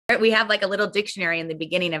We have like a little dictionary in the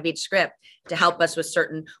beginning of each script to help us with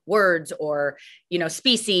certain words or,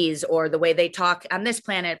 species or the way they talk on this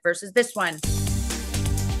planet versus this one.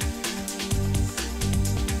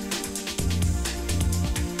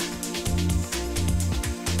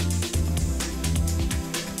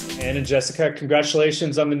 Anne and Jessica,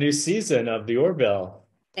 congratulations on the new season of the Orville.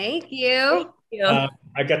 Thank you.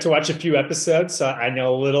 I got to watch a few episodes, so I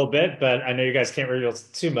know a little bit, but I know you guys can't reveal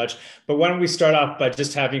too much. But why don't we start off by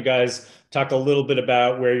just having you guys talk a little bit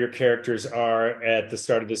about where your characters are at the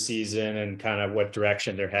start of the season and kind of what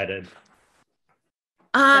direction they're headed.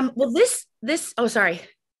 Well, oh, sorry.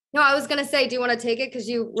 No, I was going to say, do you want to take it? Because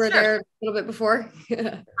you were there a little bit before.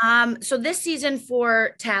 So this season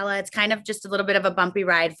for Tala, it's kind of just a little bit of a bumpy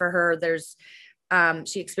ride for her.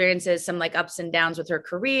 She experiences some like ups and downs with her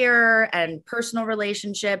career and personal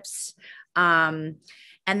relationships. And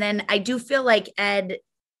then I do feel like Ed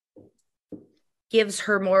gives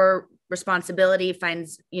her more responsibility,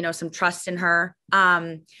 finds, some trust in her.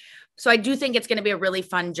 So I do think it's going to be a really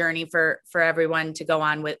fun journey for everyone to go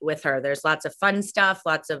on with her. There's lots of fun stuff,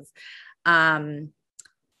 lots of,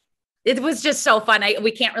 it was just so fun. We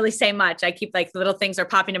can't really say much. I keep like little things are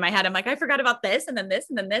popping in my head. I'm like, I forgot about this and then this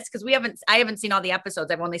and then this. Cause I haven't seen all the episodes.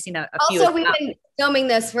 I've only seen a few. Also, we've been filming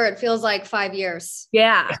this for, it feels like 5 years.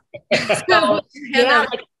 Yeah. So, yeah.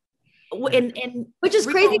 Which is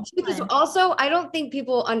crazy too, because also I don't think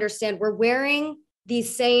people understand we're wearing the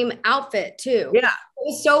same outfit too. Yeah. It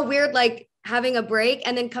was so weird, like having a break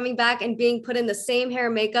and then coming back and being put in the same hair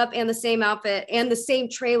and makeup and the same outfit and the same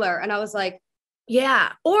trailer. And I was like,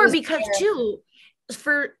 yeah. Or because too,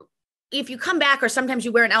 if you come back or sometimes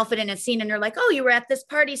you wear an outfit in a scene and you're like, oh, you were at this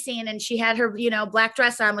party scene and she had her, black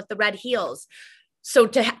dress on with the red heels. So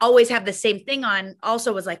to always have the same thing on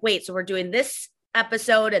also was like, wait, so we're doing this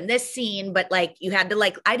episode and this scene, but like you had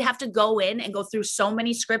to I'd have to go in and go through so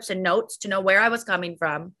many scripts and notes to know where I was coming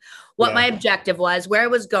from, what my objective was, where I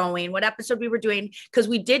was going, what episode we were doing. Cause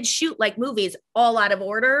we did shoot like movies all out of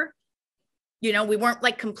order. We weren't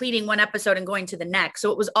like completing one episode and going to the next.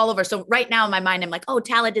 So it was all over. So right now in my mind, I'm like, oh,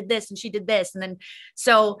 Tala did this and she did this. And then,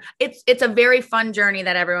 so it's a very fun journey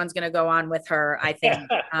that everyone's going to go on with her. I think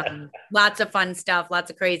lots of fun stuff,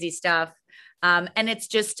 lots of crazy stuff. And it's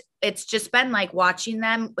just been like watching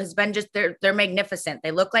them has been just, they're magnificent.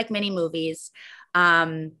 They look like mini movies.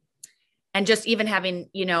 And just even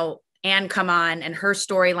having, Anne come on and her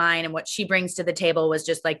storyline and what she brings to the table was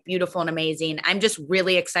just like beautiful and amazing. I'm just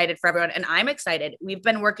really excited for everyone. And I'm excited. We've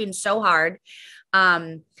been working so hard.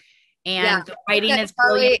 And the writing is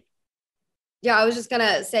brilliant. Yeah. I was just going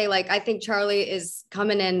to say, I think Charlie is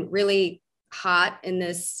coming in really hot in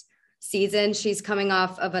this season. She's coming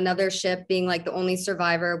off of another ship being like the only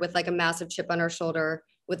survivor with like a massive chip on her shoulder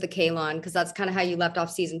with the Kalon, because that's kind of how you left off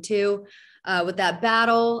season 2 with that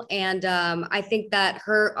battle. And I think that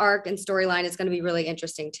her arc and storyline is going to be really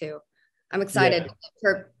interesting too. I'm excited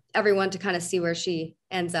for everyone to kind of see where she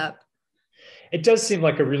ends up. It does seem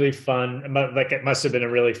like a really fun, like it must have been a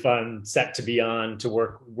really fun set to be on, to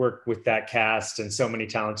work with that cast and so many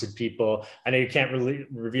talented people. I know you can't really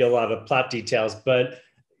reveal a lot of plot details, but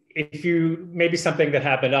if you maybe something that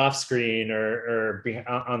happened off screen or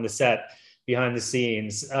on the set behind the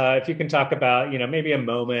scenes, if you can talk about, maybe a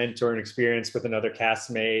moment or an experience with another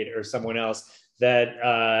castmate or someone else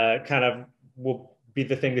that kind of will be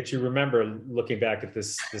the thing that you remember looking back at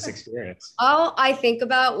this experience. All I think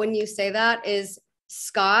about when you say that is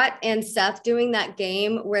Scott and Seth doing that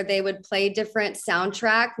game where they would play different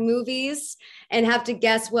soundtrack movies and have to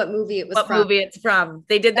guess what movie it was from. What movie it's from.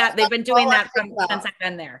 They did that. They've been doing that since I've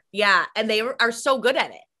been there. Yeah. And they are so good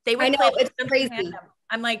at it. I know, it's crazy. Random.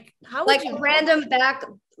 I'm like, how like a random back,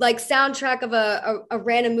 like soundtrack of a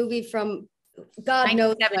random movie from God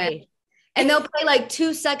knows when. And they'll play like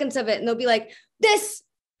 2 seconds of it and they'll be like, this.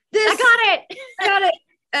 I got it.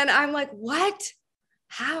 And I'm like, what?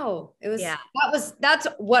 How? It was, that's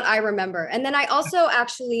what I remember. And then I also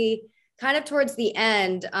actually kind of towards the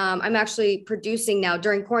end, I'm actually producing now.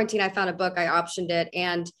 During quarantine, I found a book, I optioned it,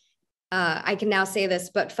 and I can now say this,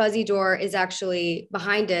 but Fuzzy Door is actually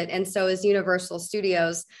behind it. And so is Universal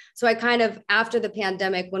Studios. So I kind of, after the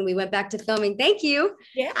pandemic, when we went back to filming, thank you.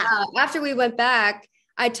 Yeah. After we went back,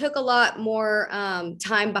 I took a lot more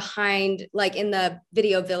time behind, like in the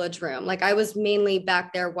video village room. Like I was mainly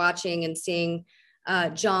back there watching and seeing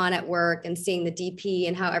John at work and seeing the DP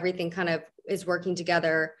and how everything kind of is working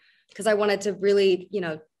together. Because I wanted to really,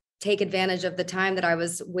 take advantage of the time that I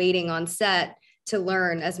was waiting on set to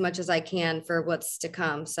learn as much as I can for what's to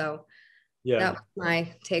come. So that was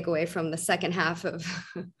my takeaway from the second half of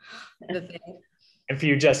the thing. And for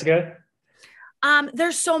you, Jessica?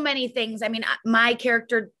 There's so many things. I mean, my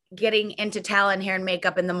character getting into talent, hair and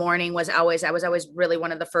makeup in the morning I was always really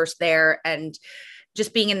one of the first there. And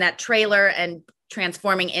just being in that trailer and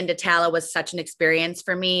transforming into Tala was such an experience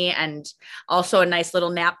for me. And also a nice little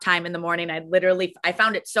nap time in the morning. I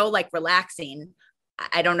found it so like relaxing.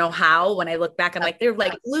 I don't know how, when I look back, I'm like, they're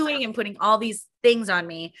like gluing and putting all these things on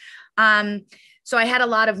me. So I had a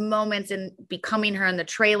lot of moments in becoming her in the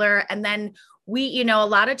trailer. And then we, you know, a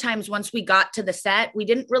lot of times once we got to the set, we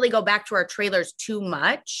didn't really go back to our trailers too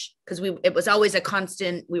much because it was always a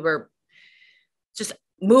constant, we were just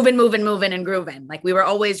moving and grooving. Like we were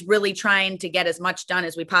always really trying to get as much done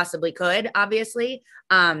as we possibly could, obviously.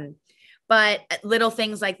 But little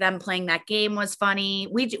things like them playing that game was funny.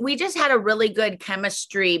 We just had a really good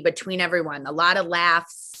chemistry between everyone. A lot of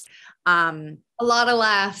laughs. A lot of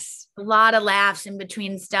laughs in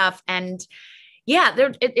between stuff. And yeah,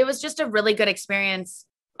 it was just a really good experience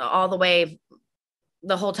all the way,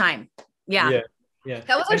 the whole time. Yeah. That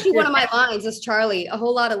was actually one of my lines as Charlie, a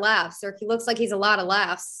whole lot of laughs, or he looks like he's a lot of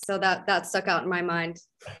laughs. So that stuck out in my mind.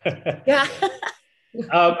 Yeah.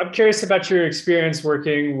 I'm curious about your experience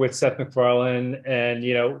working with Seth MacFarlane, and,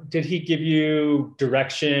 you know, did he give you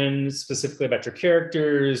direction specifically about your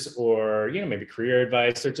characters, or, you know, maybe career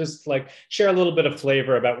advice, or just like share a little bit of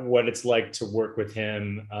flavor about what it's like to work with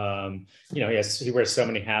him? You know, he wears so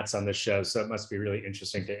many hats on this show, so it must be really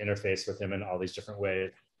interesting to interface with him in all these different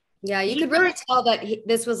ways. Yeah, you could really tell that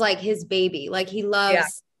this was like his baby. Like he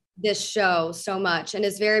loves this show so much and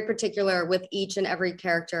is very particular with each and every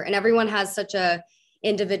character. And everyone has such a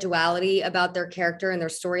individuality about their character and their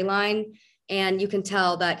storyline. And you can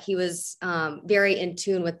tell that he was very in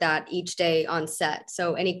tune with that each day on set.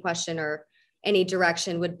 So any question or any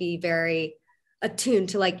direction would be very attuned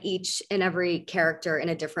to like each and every character in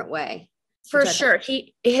a different way. For sure.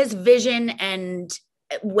 His vision and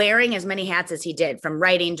wearing as many hats as he did, from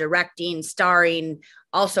writing, directing, starring,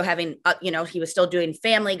 also having, you know, he was still doing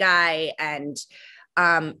Family Guy and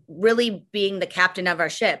really being the captain of our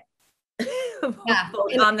ship.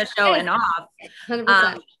 On the show and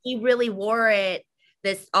off. He really wore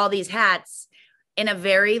all these hats in a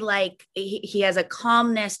very like, he has a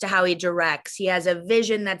calmness to how he directs. He has a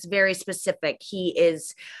vision that's very specific. He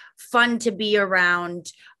is fun to be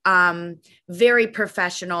around, very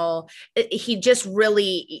professional. He just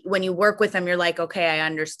really, when you work with him, you're like, okay, I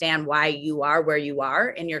understand why you are where you are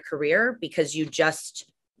in your career, because you just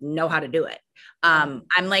know how to do it. I'm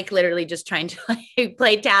like literally just trying to like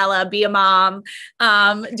play Tala, be a mom,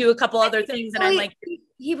 do a couple other things. And I'm like,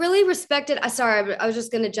 he really respected, sorry, I was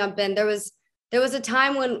just going to jump in. There was a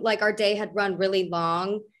time when like our day had run really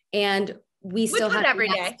long and we still had every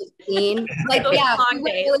day scene. Like, yeah, we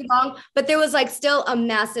went really long, but there was like still a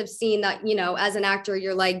massive scene that, you know, as an actor,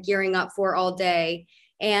 you're like gearing up for all day.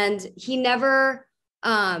 And he never,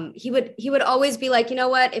 he would always be like, you know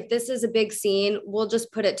what, if this is a big scene, we'll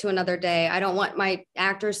just put it to another day. I don't want my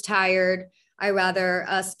actors tired. I rather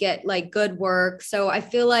us get like good work. So I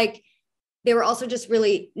feel like they were also just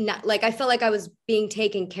really not like, I felt like I was being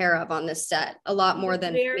taken care of on this set a lot more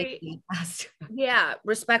than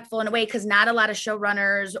respectful in a way. Cause not a lot of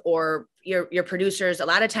showrunners or your producers, a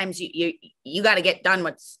lot of times you got to get done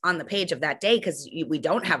what's on the page of that day. Cause we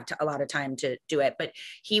don't have a lot of time to do it, but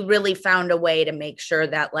he really found a way to make sure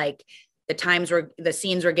that like the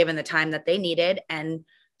scenes were given the time that they needed and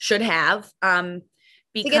should have,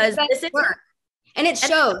 because this is work. And it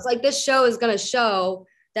shows like this show is going to show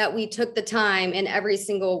that we took the time in every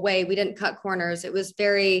single way. We didn't cut corners. It was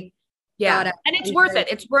very, and it's worth it.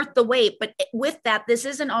 It's worth the wait. But with that, this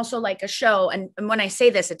isn't also like a show. And when I say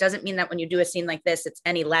this, it doesn't mean that when you do a scene like this, it's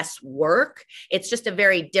any less work. It's just a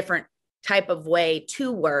very different type of way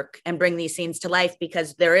to work and bring these scenes to life,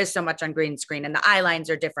 because there is so much on green screen and the eye lines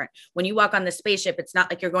are different. When you walk on the spaceship, it's not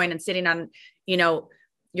like you're going and sitting on, you know,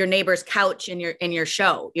 your neighbor's couch in your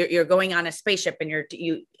show. You're going on a spaceship and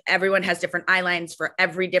everyone has different eye lines for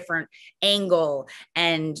every different angle.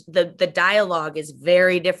 And the dialogue is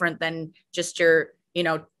very different than just your, you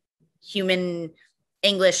know, human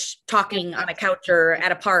English talking on a couch or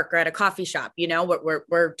at a park or at a coffee shop. You know,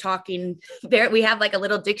 we're talking there. We have like a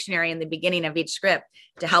little dictionary in the beginning of each script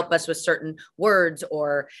to help us with certain words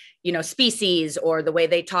or, you know, species or the way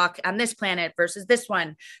they talk on this planet versus this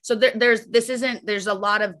one. So there's a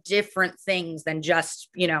lot of different things than just,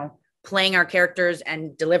 you know, playing our characters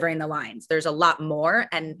and delivering the lines. There's a lot more,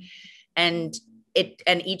 and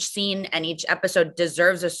each scene and each episode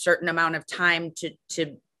deserves a certain amount of time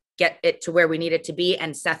to get it to where we need it to be.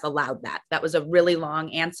 And Seth allowed that. That was a really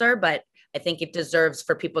long answer, but I think it deserves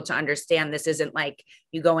for people to understand this isn't like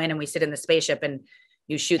you go in and we sit in the spaceship and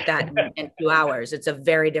you shoot that in 2 hours. It's a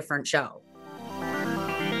very different show.